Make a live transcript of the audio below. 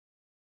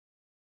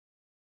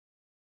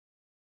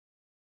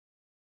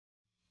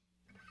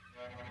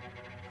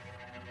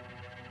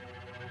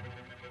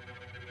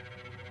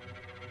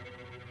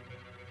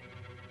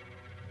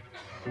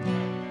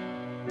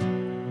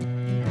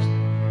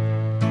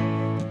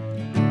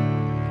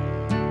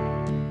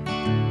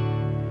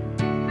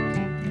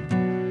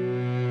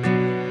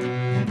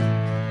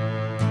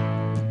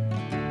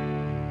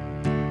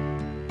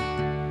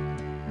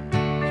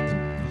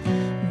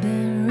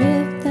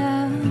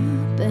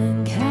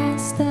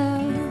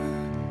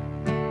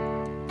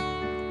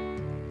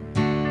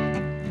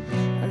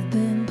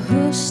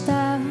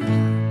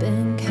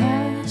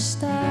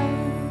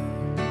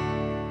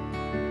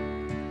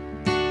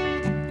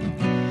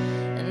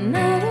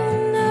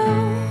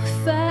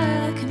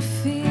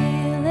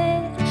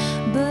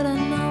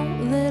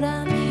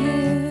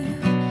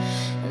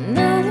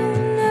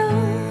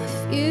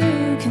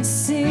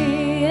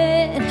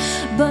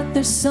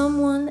there's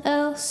someone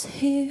else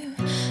here.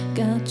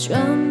 Got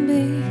drum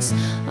beats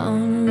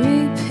on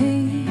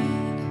repeat.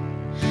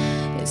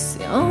 It's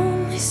the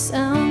only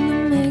sound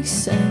that makes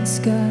sense.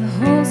 Got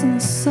holes in the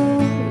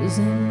soles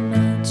in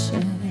my chest.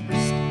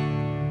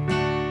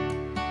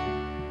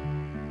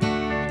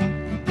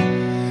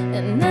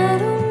 And I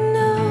don't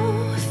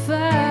know if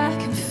I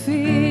can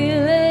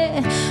feel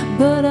it,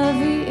 but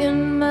I've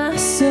eaten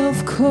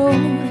myself cold.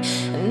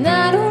 And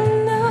I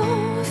don't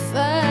know if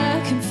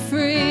I can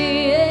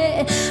free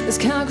it. This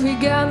concrete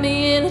got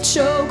me in a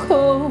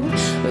chokehold.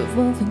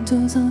 Revolving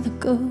doors are the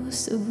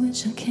ghosts of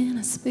which I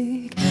cannot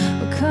speak.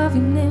 We're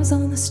carving names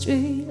on the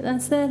street,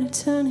 lights that are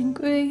turning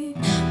green.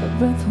 My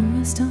breath will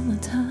rest on the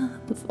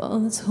top of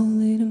all that's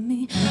holy to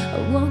me.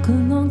 I walk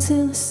along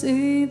till I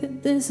see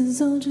that this is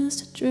all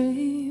just a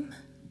dream.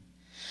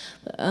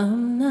 But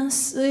I'm not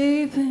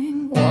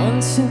sleeping.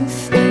 1, 2,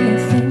 3, I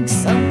think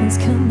something's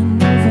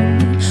coming over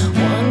me.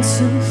 1, 2,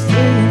 3,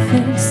 I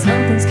think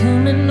something's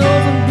coming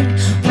over me.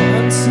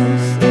 1, 2,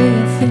 3,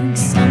 I think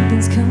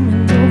something's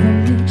coming over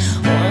me.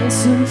 1,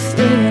 2,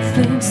 3, I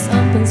think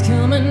something's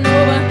coming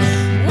over.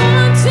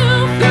 1, 2,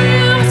 3,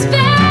 I was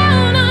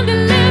found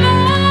undelivered.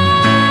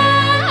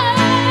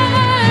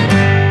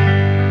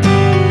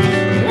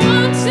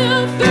 1,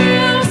 2, 3,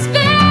 I was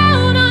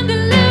found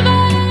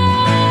undelivered.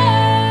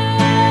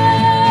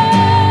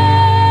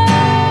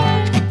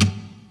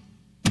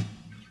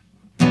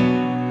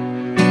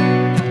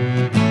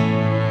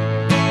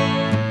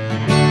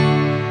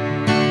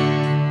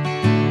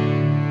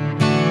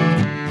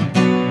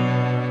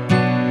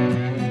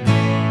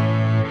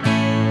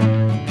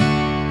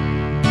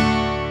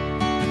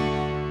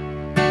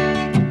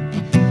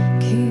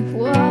 Keep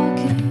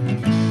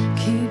walking,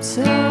 keep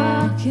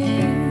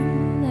talking.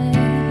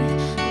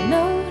 They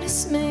notice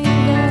me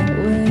that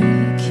way.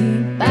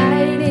 Keep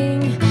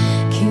biting,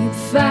 keep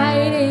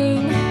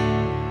fighting.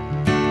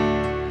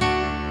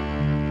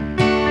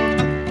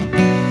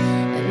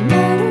 And I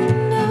don't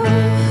know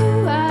who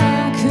I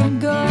could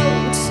go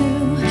to,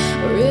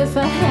 or if I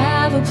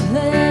have a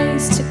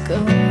place to go.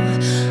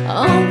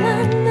 All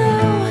I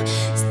know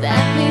is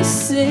that these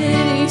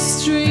city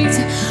streets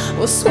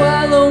will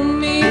swallow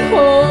me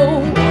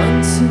whole. 1,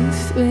 2,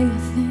 3, I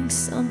think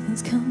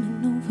something's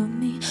coming over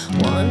me.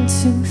 1,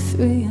 2,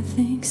 3, I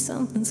think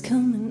something's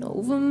coming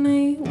over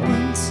me.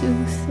 1,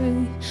 2,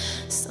 3,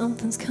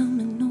 something's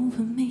coming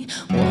over me.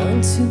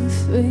 1, 2,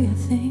 3, I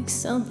think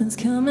something's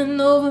coming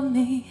over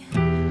me.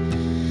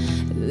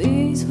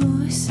 These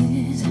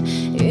voices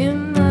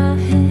in my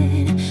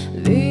head,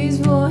 these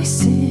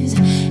voices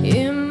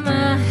in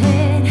my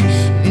head,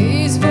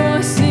 these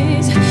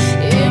voices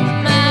in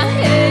my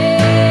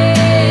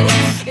head,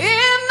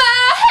 in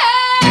my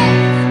head,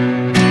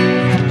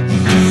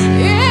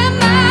 in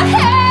my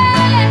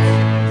head,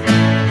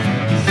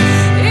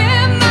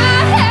 in my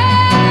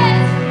head,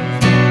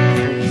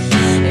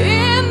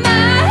 in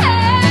my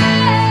head.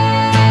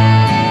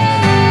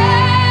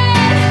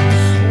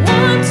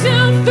 1,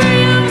 2, 3,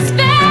 I was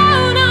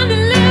found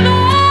undelivered.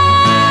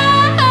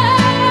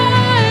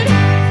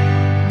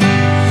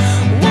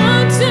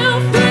 1, 2,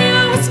 3,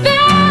 I was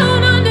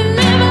found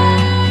undelivered.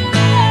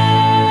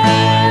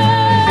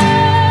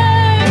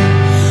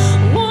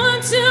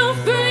 1, 2,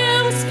 3,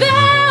 I was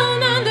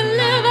found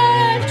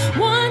undelivered.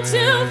 1,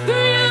 2,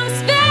 3, I was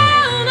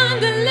found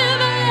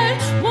undelivered.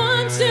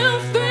 1, 2,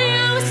 3,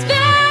 I was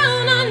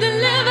found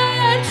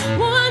undelivered.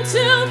 1, 2,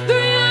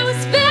 3, I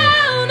was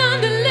found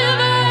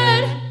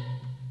undelivered.